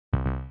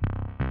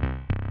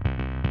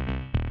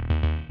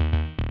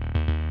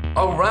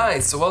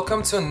Alright, so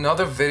welcome to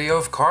another video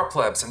of Car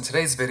Plebs. In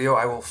today's video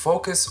I will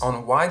focus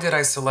on why did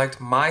I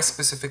select my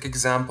specific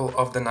example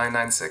of the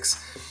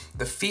 996,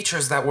 the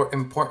features that were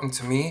important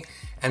to me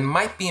and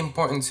might be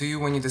important to you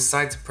when you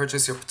decide to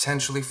purchase your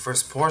potentially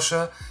first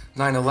Porsche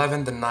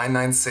 911, the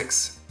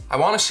 996. I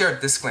want to share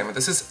a disclaimer,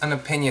 this is an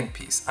opinion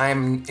piece. I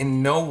am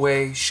in no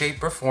way,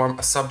 shape or form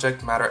a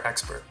subject matter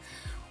expert.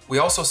 We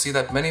also see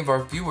that many of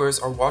our viewers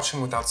are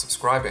watching without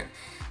subscribing.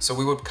 So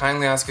we would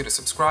kindly ask you to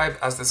subscribe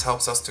as this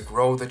helps us to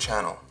grow the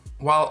channel.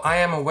 While I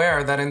am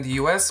aware that in the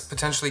US,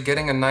 potentially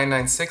getting a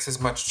 996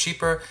 is much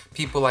cheaper,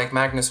 people like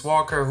Magnus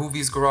Walker,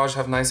 Hoovie's Garage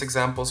have nice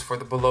examples for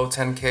the below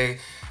 10K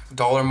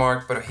dollar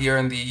mark, but here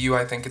in the EU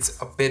I think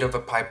it's a bit of a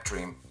pipe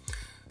dream.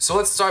 So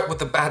let's start with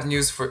the bad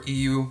news for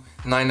EU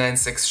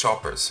 996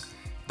 shoppers.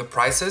 The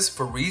prices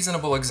for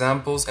reasonable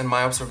examples in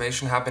my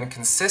observation have been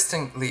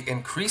consistently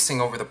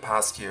increasing over the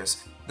past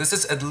years. This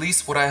is at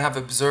least what I have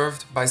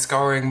observed by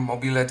scouring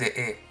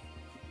mobile.de.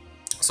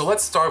 So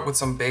let's start with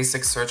some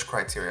basic search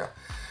criteria.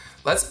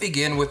 Let's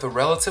begin with a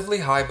relatively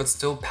high but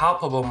still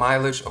palpable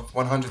mileage of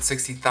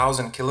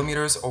 160,000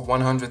 kilometers or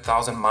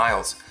 100,000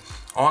 miles.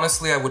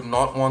 Honestly, I would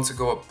not want to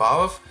go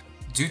above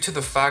due to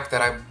the fact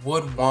that I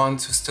would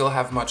want to still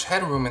have much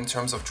headroom in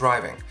terms of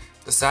driving.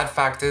 The sad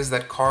fact is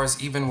that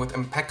cars even with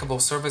impeccable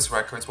service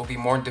records will be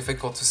more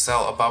difficult to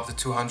sell above the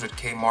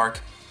 200k mark,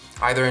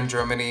 either in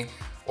Germany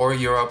or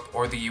Europe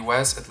or the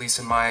US, at least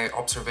in my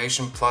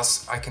observation.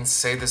 Plus, I can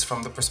say this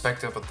from the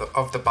perspective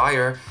of the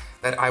buyer,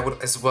 that I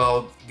would as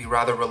well be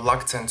rather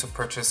reluctant to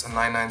purchase a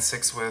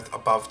 996 with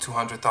above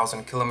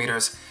 200,000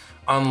 kilometers,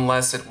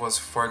 unless it was,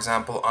 for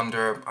example,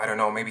 under, I don't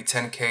know, maybe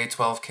 10k,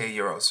 12k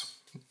euros.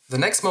 The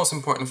next most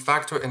important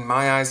factor in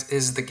my eyes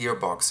is the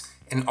gearbox.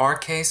 In our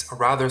case, a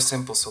rather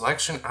simple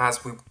selection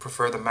as we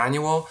prefer the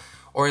manual,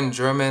 or in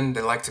German,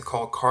 they like to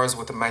call cars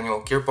with a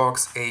manual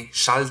gearbox a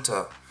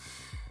Schalter.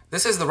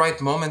 This is the right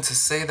moment to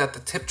say that the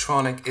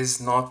Tiptronic is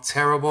not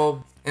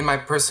terrible. In my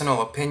personal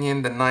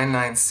opinion, the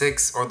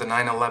 996 or the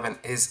 911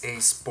 is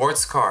a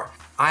sports car.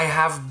 I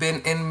have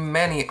been in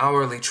many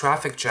hourly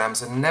traffic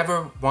jams and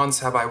never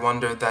once have I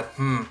wondered that,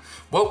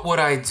 what would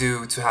I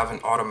do to have an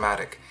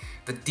automatic?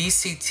 The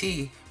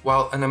DCT,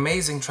 while an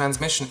amazing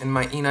transmission in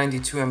my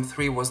E92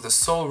 M3, was the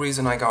sole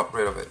reason I got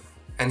rid of it.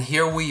 And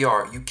here we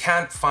are, you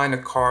can't find a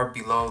car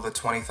below the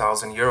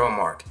 20,000 euro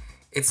mark.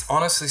 It's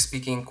honestly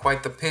speaking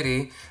quite the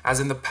pity, as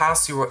in the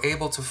past you were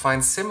able to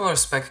find similar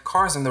spec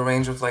cars in the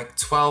range of like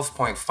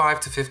 12.5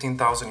 to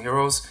 15,000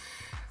 euros.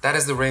 That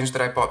is the range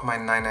that I bought my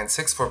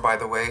 996 for, by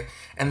the way,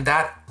 and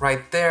that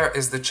right there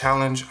is the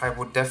challenge. I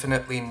would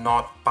definitely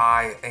not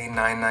buy a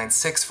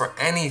 996 for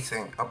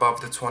anything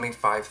above the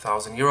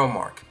 25,000 euro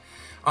mark,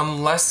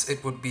 unless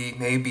it would be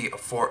maybe a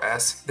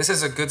 4S. This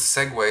is a good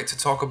segue to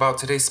talk about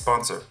today's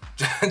sponsor.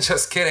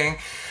 Just kidding,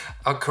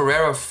 a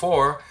Carrera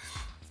 4,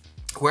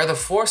 where the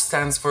 4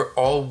 stands for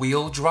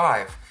all-wheel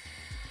drive.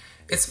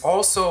 It's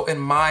also, in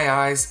my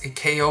eyes, a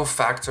KO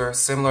factor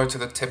similar to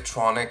the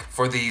Tiptronic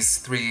for these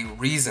 3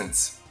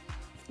 reasons.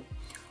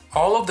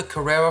 All of the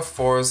Carrera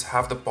 4s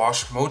have the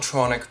Bosch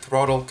Motronic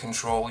throttle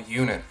control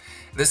unit.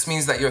 This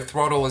means that your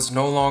throttle is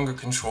no longer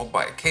controlled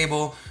by a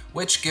cable,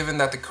 which, given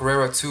that the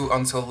Carrera 2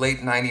 until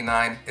late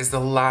 99 is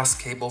the last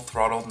cable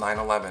throttled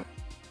 911.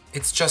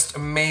 It's just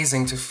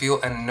amazing to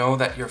feel and know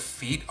that your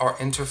feet are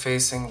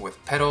interfacing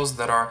with pedals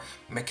that are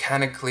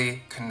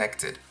mechanically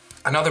connected.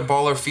 Another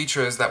baller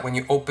feature is that when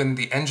you open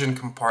the engine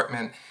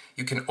compartment,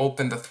 you can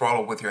open the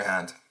throttle with your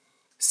hand.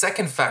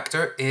 Second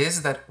factor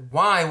is that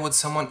why would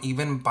someone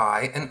even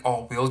buy an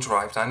all-wheel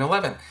drive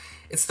 911?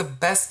 It's the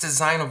best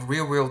design of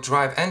rear-wheel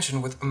drive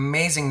engine with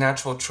amazing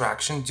natural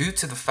traction due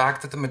to the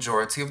fact that the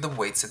majority of the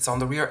weight sits on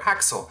the rear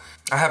axle.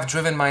 I have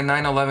driven my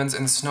 911s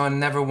in snow and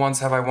never once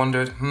have I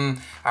wondered,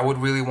 I would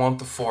really want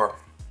the 4.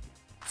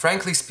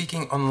 Frankly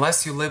speaking,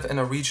 unless you live in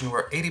a region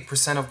where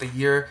 80% of the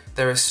year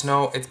there is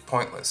snow, it's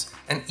pointless.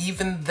 And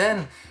even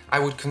then, I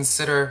would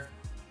consider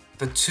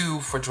the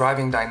 2 for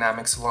driving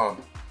dynamics alone.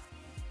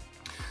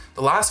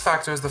 The last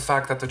factor is the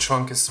fact that the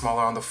trunk is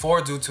smaller on the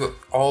 4 due to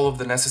all of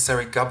the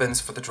necessary gubbins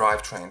for the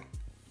drivetrain.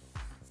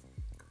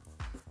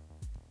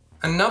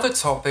 Another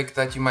topic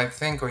that you might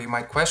think or you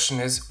might question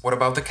is, what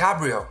about the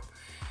Cabrio?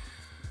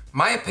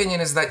 My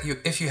opinion is that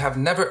if you have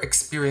never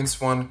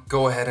experienced one,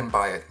 go ahead and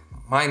buy it.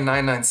 My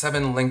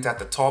 997 linked at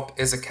the top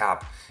is a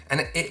cab, and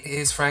it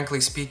is,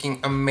 frankly speaking,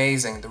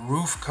 amazing. The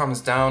roof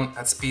comes down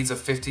at speeds of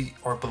 50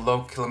 or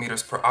below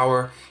kilometers per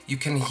hour. You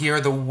can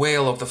hear the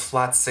wail of the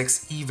flat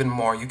 6 even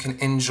more. You can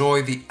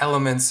enjoy the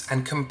elements,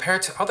 and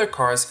compared to other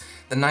cars,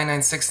 the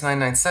 996,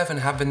 997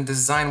 have been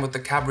designed with the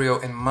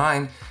Cabrio in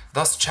mind,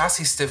 thus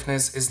chassis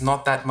stiffness is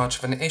not that much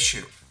of an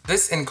issue.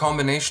 This, in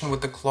combination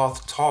with the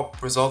cloth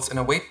top, results in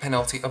a weight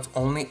penalty of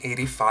only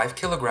 85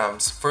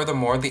 kilograms.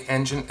 Furthermore, the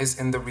engine is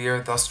in the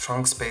rear, thus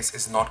trunk space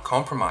is not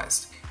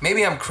compromised.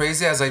 Maybe I'm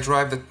crazy as I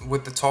drive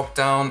with the top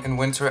down in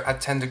winter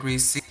at 10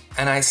 degrees C,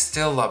 and I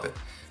still love it.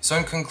 So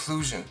in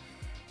conclusion,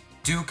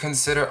 do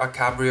consider a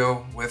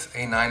Cabrio with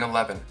a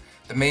 911.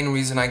 The main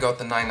reason I got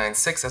the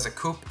 996 as a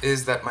coupe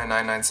is that my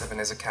 997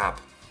 is a cab.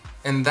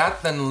 And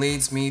that then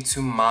leads me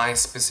to my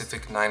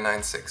specific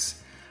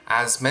 996.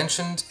 As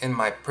mentioned in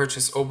my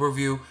purchase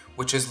overview,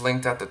 which is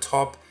linked at the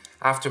top,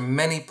 after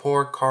many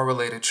poor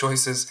car-related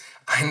choices,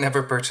 I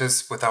never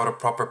purchase without a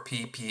proper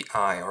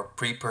PPI or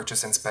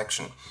pre-purchase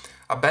inspection.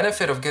 A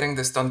benefit of getting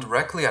this done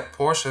directly at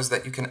Porsche is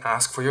that you can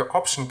ask for your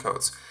option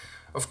codes.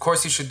 Of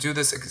course, you should do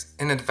this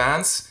in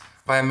advance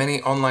via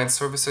many online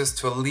services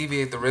to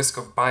alleviate the risk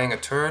of buying a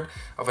turd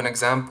of an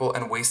example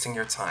and wasting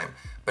your time.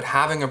 But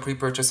having a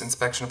pre-purchase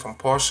inspection from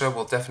Porsche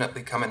will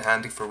definitely come in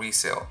handy for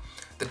resale,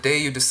 the day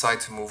you decide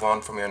to move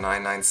on from your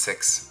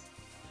 996.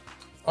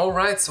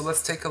 Alright, so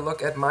let's take a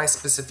look at my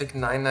specific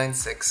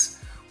 996.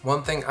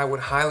 One thing I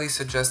would highly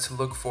suggest to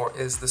look for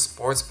is the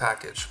sports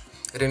package.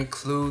 It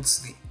includes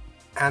the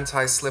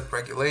anti-slip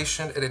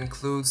regulation, it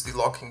includes the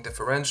locking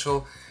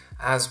differential,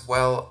 as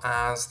well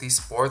as the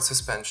sport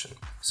suspension.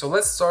 So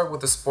let's start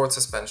with the sport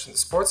suspension. The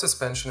sport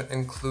suspension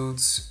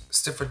includes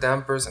stiffer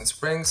dampers and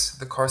springs.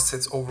 The car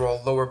sits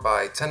overall lower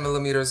by 10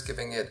 millimeters,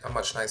 giving it a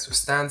much nicer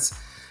stance.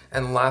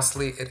 And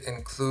lastly, it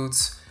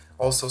includes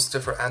also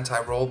stiffer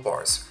anti-roll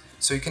bars.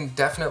 So you can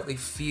definitely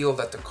feel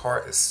that the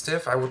car is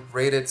stiff. I would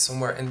rate it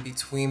somewhere in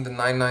between the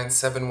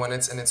 997 when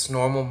it's in its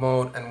normal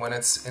mode and when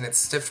it's in its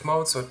stiff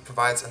mode. So it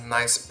provides a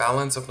nice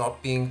balance of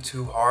not being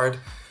too hard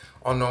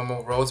on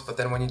normal roads, but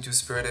then when you do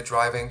spirited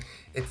driving,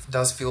 it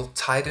does feel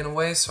tight in a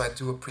way, so I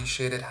do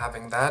appreciate it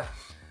having that.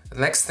 The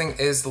next thing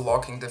is the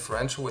locking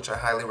differential, which I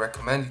highly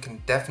recommend. You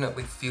can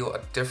definitely feel a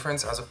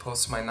difference as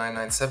opposed to my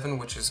 997,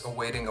 which is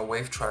awaiting a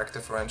wave track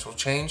differential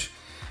change.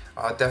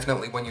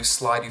 Definitely when you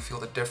slide, you feel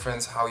the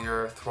difference, how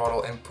your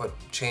throttle input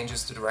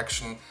changes the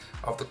direction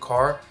of the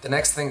car. The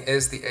next thing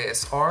is the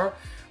ASR,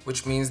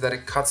 which means that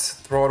it cuts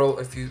throttle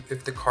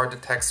if the car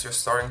detects you're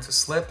starting to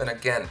slip. And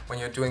again, when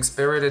you're doing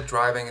spirited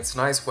driving, it's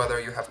nice weather,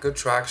 you have good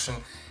traction,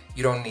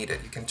 you don't need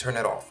it, you can turn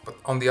it off. But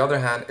on the other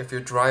hand, if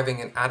you're driving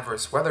in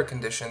adverse weather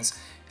conditions,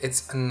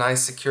 it's a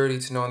nice security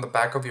to know in the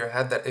back of your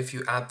head that if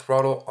you add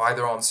throttle,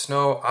 either on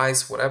snow,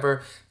 ice,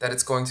 whatever, that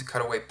it's going to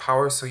cut away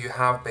power, so you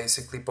have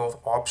basically both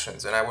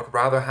options. And I would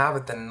rather have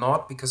it than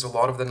not, because a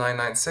lot of the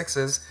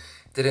 996s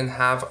didn't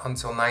have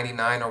until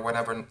 99 or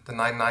whenever the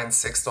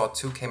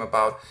 996.2 came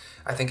about.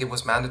 I think it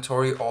was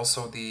mandatory.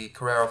 Also the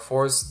Carrera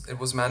 4s, it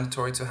was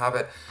mandatory to have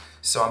it.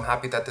 So I'm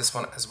happy that this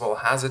one as well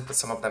has it, but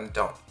some of them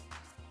don't.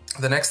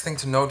 The next thing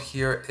to note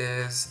here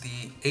is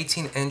the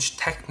 18-inch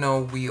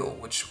Techno wheel,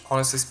 which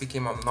honestly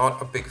speaking, I'm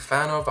not a big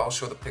fan of. I'll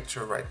show the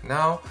picture right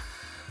now.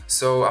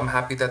 So I'm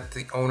happy that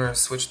the owner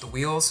switched the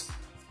wheels.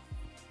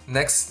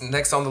 Next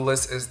on the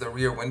list is the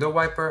rear window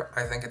wiper.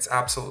 I think it's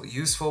absolutely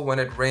useful. When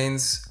it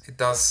rains, it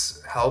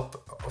does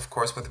help, of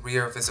course, with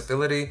rear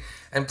visibility.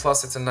 And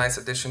plus, it's a nice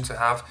addition to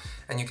have.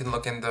 And you can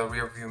look in the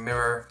rear view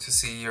mirror to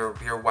see your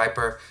rear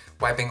wiper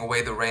wiping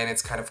away the rain.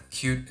 It's kind of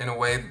cute in a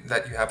way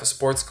that you have a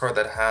sports car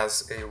that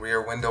has a rear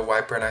window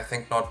wiper. And I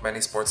think not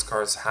many sports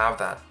cars have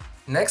that.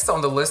 Next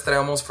on the list that I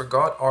almost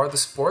forgot are the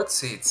sports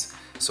seats.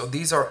 So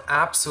these are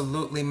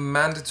absolutely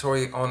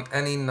mandatory on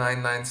any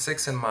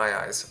 996 in my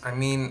eyes. I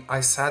mean, I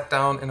sat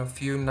down in a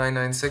few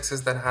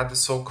 996s that had the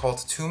so-called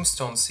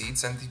tombstone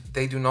seats, and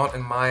they do not,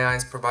 in my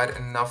eyes, provide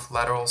enough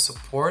lateral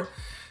support.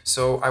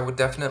 So I would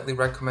definitely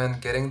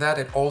recommend getting that.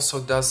 It also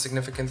does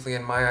significantly,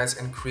 in my eyes,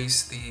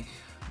 increase the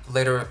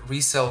later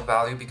resale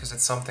value, because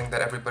it's something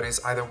that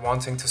everybody's either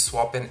wanting to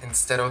swap in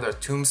instead of their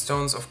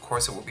tombstones. Of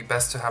course, it would be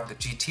best to have the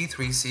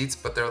GT3 seats,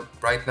 but they're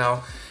right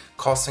now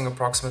costing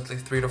approximately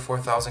 3,000 to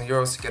 4,000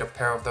 euros to get a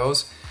pair of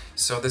those.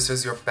 So this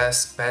is your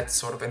best bet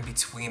sort of in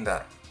between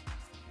that.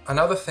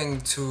 Another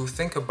thing to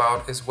think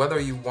about is whether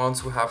you want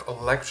to have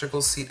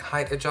electrical seat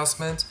height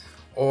adjustment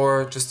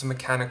or just a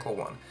mechanical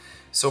one.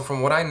 So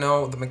from what I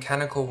know, the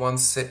mechanical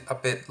ones sit a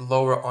bit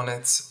lower on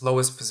its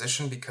lowest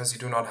position because you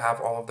do not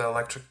have all of the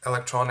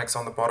electronics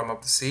on the bottom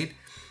of the seat.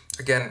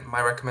 Again, my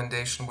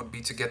recommendation would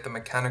be to get the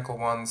mechanical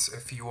ones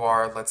if you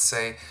are, let's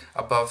say,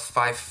 above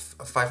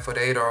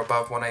 5'8" or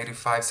above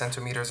 185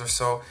 centimeters or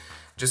so,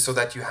 just so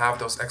that you have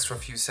those extra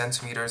few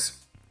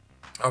centimeters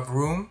of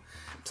room.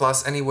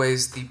 Plus,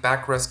 anyways, the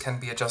backrest can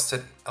be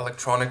adjusted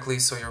electronically,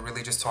 so you're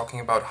really just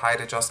talking about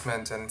height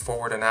adjustment and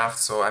forward and aft,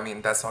 so I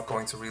mean, that's not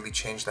going to really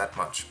change that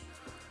much.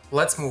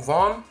 Let's move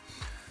on.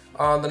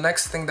 The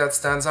next thing that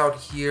stands out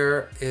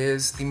here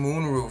is the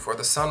moonroof or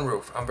the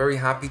sunroof. I'm very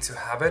happy to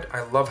have it.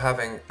 I love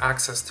having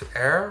access to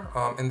air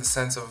in the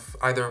sense of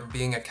either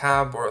being a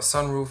cab or a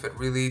sunroof. It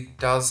really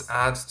does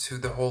add to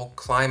the whole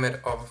climate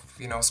of,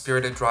 you know,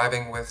 spirited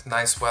driving with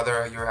nice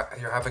weather.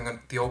 You're having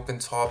the open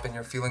top and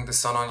you're feeling the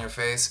sun on your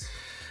face,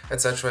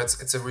 etc.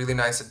 It's a really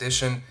nice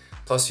addition.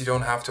 Plus, you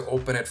don't have to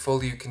open it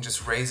fully. You can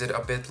just raise it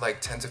a bit, like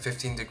 10 to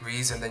 15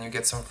 degrees, and then you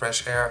get some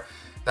fresh air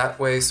that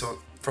way. So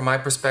from my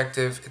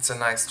perspective, it's a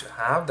nice to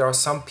have. There are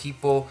some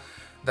people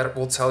that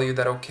will tell you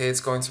that, okay, it's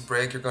going to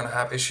break, you're going to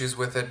have issues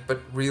with it.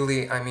 But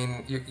really, I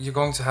mean, you're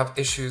going to have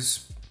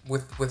issues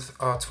with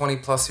a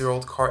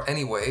 20-plus-year-old car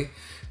anyway.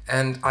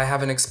 And I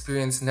haven't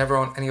experienced, never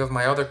on any of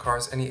my other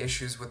cars, any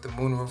issues with the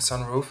moonroof,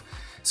 sunroof.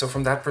 So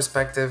from that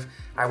perspective,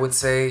 I would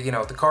say, you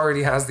know, the car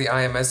already has the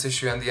IMS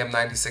issue and the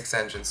M96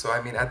 engine. So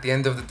I mean, at the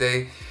end of the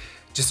day,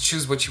 Just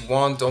choose what you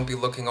want. Don't be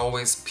looking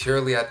always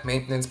purely at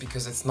maintenance,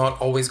 because it's not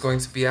always going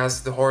to be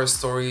as the horror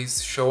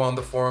stories show on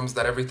the forums,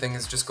 that everything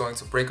is just going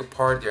to break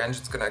apart, your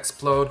engine's going to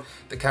explode,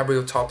 the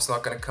cabrio top's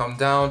not going to come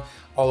down,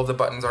 all of the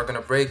buttons are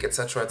going to break,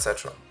 etc,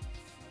 etc.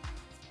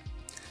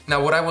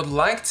 Now, what I would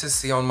like to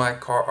see on my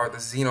car are the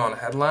xenon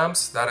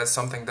headlamps. That is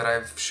something that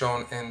I've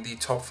shown in the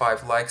top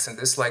 5 likes and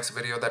dislikes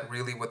video, that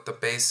really with the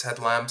base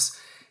headlamps,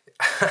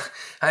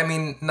 I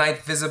mean, night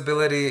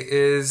visibility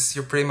is,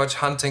 you're pretty much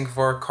hunting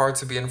for a car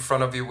to be in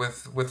front of you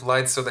with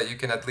lights so that you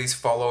can at least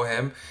follow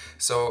him.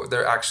 So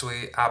they're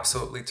actually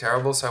absolutely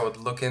terrible. So I would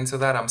look into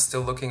that. I'm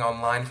still looking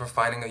online for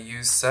finding a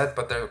used set,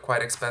 but they're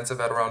quite expensive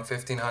at around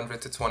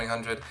 1,500 to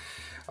 2,000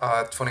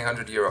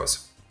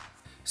 euros.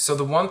 So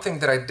the one thing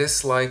that I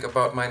dislike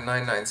about my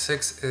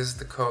 996 is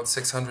the code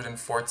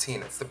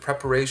 614. It's the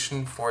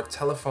preparation for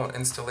telephone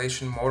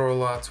installation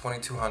Motorola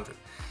 2200.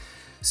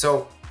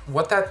 So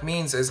what that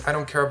means is, I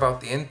don't care about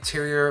the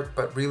interior,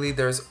 but really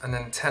there's an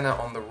antenna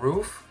on the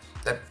roof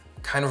that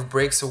kind of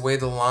breaks away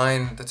the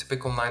line, the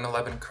typical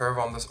 911 curve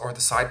on this, or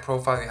the side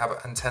profile, you have an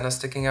antenna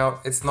sticking out.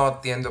 It's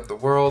not the end of the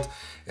world.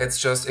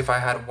 It's just, if I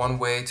had one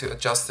way to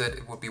adjust it,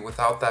 it would be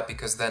without that,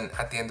 because then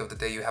at the end of the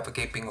day you have a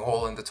gaping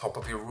hole in the top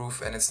of your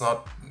roof, and it's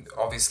not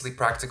obviously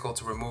practical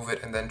to remove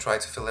it and then try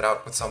to fill it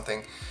out with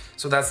something.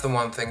 So that's the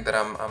one thing that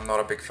I'm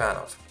not a big fan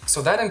of.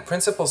 So that in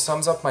principle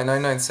sums up my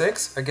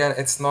 996. Again,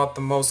 it's not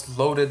the most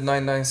loaded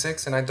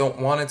 996, and I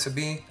don't want it to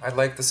be. I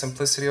like the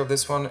simplicity of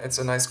this one. It's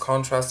a nice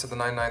contrast to the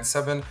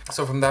 997.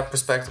 So from that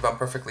perspective, I'm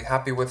perfectly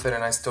happy with it,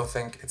 and I still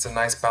think it's a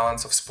nice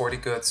balance of sporty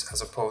goods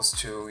as opposed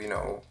to, you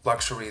know,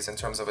 luxuries in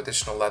terms of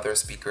additional leather,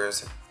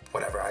 speakers,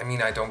 whatever. I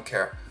mean, I don't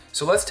care.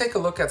 So let's take a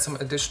look at some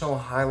additional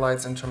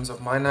highlights in terms of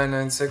my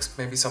 996,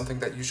 maybe something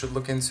that you should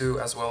look into,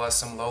 as well as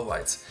some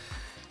lowlights.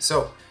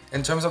 So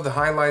in terms of the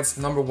highlights,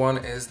 number one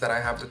is that I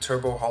have the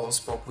turbo hollow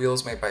spoke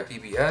wheels made by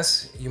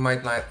BBS. You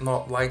might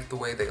not like the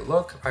way they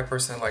look. I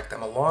personally like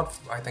them a lot.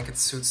 I think it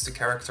suits the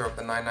character of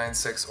the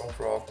 996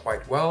 overall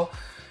quite well.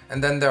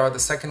 And then there are the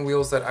second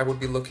wheels that I would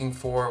be looking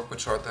for,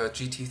 which are the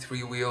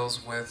GT3 wheels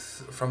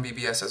from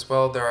BBS as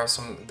well. There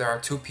are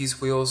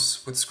two-piece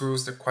wheels with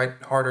screws. They're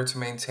quite harder to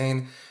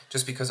maintain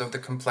just because of the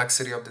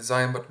complexity of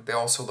design, but they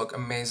also look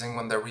amazing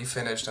when they're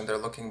refinished and they're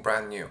looking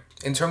brand new.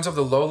 In terms of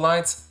the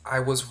lowlights, I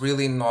was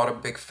really not a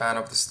big fan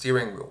of the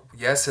steering wheel.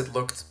 Yes, it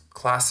looked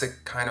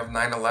classic kind of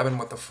 911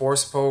 with the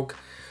 4-spoke,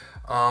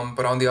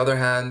 but on the other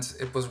hand,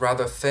 it was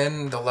rather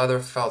thin, the leather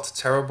felt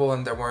terrible,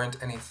 and there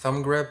weren't any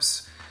thumb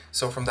grips.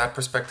 So from that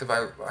perspective,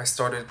 I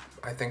started,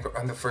 I think,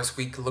 on the first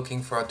week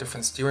looking for a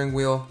different steering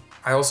wheel.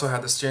 I also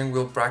had the steering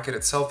wheel bracket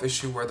itself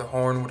issue where the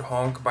horn would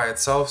honk by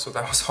itself, so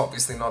that was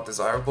obviously not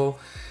desirable.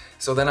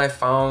 So then I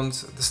found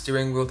the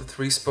steering wheel, the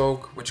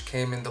 3-spoke, which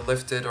came in the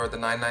lifted or the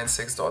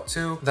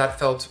 996.2. That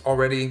felt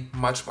already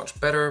much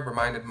better,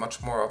 reminded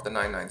much more of the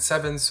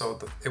 997, so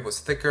it was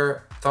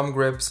thicker, thumb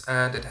grips,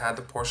 and it had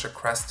the Porsche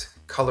crest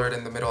colored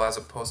in the middle as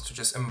opposed to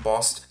just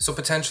embossed. So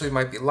potentially you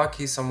might be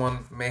lucky,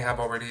 someone may have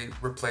already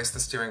replaced the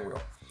steering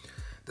wheel.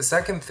 The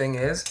second thing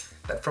is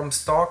that from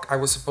stock I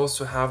was supposed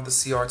to have the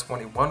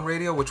CR21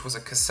 radio, which was a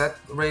cassette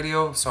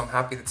radio, so I'm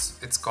happy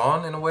it's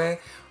gone in a way.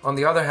 On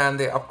the other hand,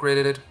 they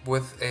upgraded it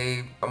with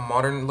a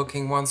modern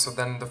looking one, so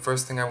then the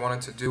first thing I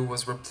wanted to do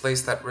was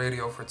replace that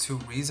radio for 2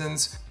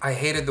 reasons. I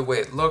hated the way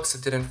it looks,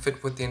 it didn't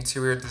fit with the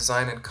interior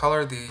design and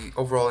color. The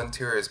overall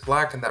interior is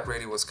black and that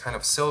radio was kind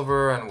of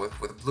silver and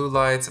with blue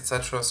lights,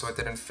 etc, so it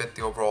didn't fit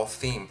the overall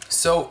theme.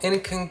 So in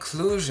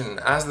conclusion,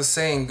 as the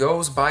saying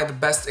goes, buy the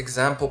best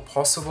example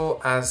possible,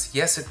 as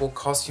yes, it will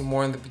cost you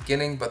more in the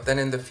beginning, but then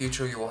in the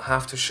future you will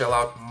have to shell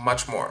out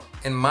much more.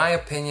 In my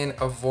opinion,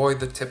 avoid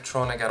the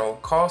Tiptronic at all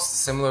costs,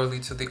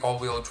 similarly to the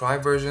all-wheel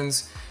drive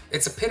versions.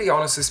 It's a pity,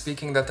 honestly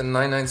speaking, that the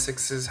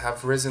 996s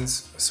have risen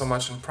so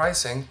much in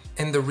pricing.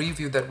 In the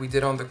review that we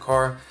did on the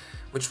car,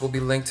 which will be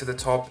linked to the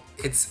top,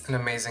 it's an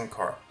amazing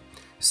car.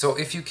 So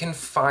if you can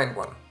find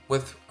one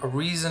with a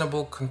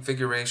reasonable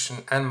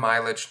configuration and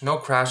mileage, no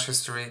crash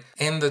history,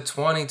 in the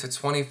 20 to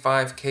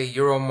 25k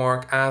euro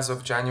mark as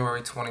of January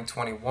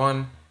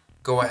 2021,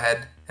 go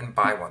ahead and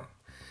buy one.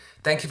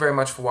 Thank you very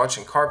much for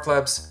watching Car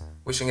Plebs.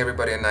 Wishing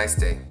everybody a nice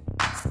day.